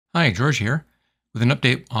Hi, George here with an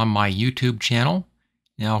update on my YouTube channel.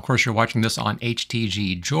 Now, of course, you're watching this on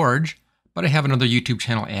HTG George, but I have another YouTube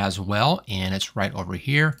channel as well, and it's right over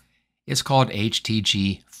here. It's called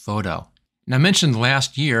HTG Photo. Now, I mentioned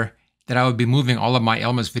last year that I would be moving all of my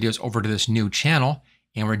Elements videos over to this new channel,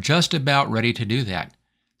 and we're just about ready to do that.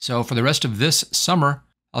 So for the rest of this summer,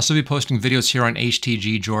 I'll still be posting videos here on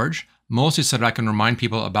HTG George, mostly so that I can remind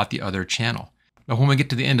people about the other channel. Now, when we get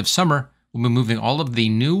to the end of summer, we'll be moving all of the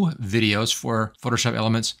new videos for Photoshop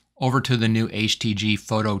Elements over to the new HTG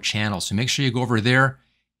Photo channel. So make sure you go over there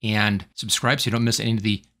and subscribe so you don't miss any of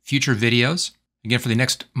the future videos. Again, for the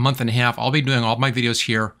next month and a half, I'll be doing all my videos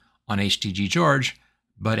here on HTG George,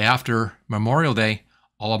 but after Memorial Day,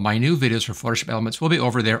 all of my new videos for Photoshop Elements will be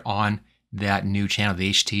over there on that new channel,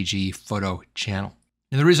 the HTG Photo channel.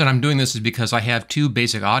 And the reason I'm doing this is because I have two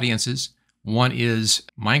basic audiences. One is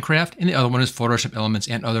Minecraft, and the other one is Photoshop Elements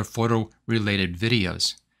and other photo-related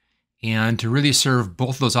videos. And to really serve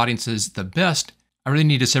both of those audiences the best, I really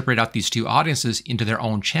need to separate out these two audiences into their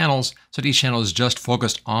own channels, so each channel is just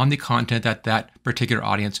focused on the content that that particular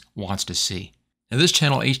audience wants to see. Now, this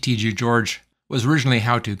channel, HTG George, was originally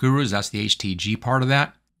How-To Gurus. That's the HTG part of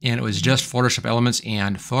that. And it was just Photoshop Elements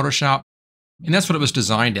and Photoshop. And that's what it was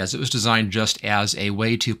designed as. It was designed just as a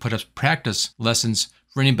way to put up practice lessons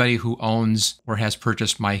for anybody who owns or has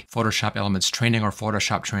purchased my Photoshop Elements training or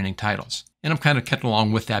Photoshop training titles. And I'm kind of kept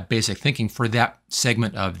along with that basic thinking for that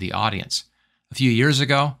segment of the audience. A few years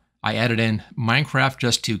ago, I added in Minecraft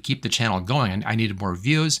just to keep the channel going, and I needed more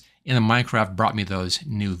views, and then Minecraft brought me those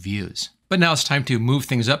new views. But now it's time to move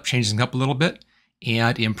things up, change things up a little bit,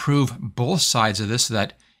 and improve both sides of this so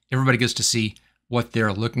that everybody gets to see what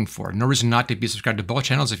they're looking for. No reason not to be subscribed to both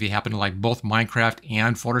channels if you happen to like both Minecraft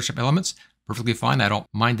and Photoshop Elements. Perfectly fine. I don't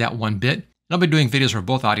mind that one bit. And I'll be doing videos for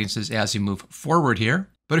both audiences as you move forward here.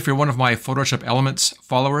 But if you're one of my Photoshop Elements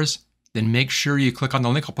followers, then make sure you click on the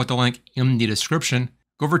link. I'll put the link in the description.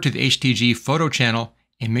 Go over to the HTG Photo channel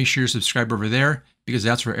and make sure you subscribe over there because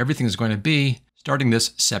that's where everything is going to be starting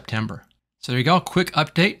this September. So there you go. Quick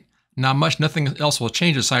update. Not much. Nothing else will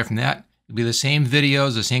change aside from that. It'll be the same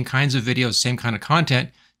videos, the same kinds of videos, same kind of content,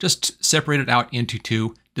 just separated out into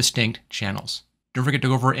two distinct channels. Don't forget to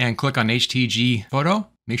go over and click on HTG Photo.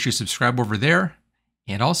 Make sure you subscribe over there,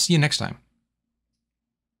 and I'll see you next time.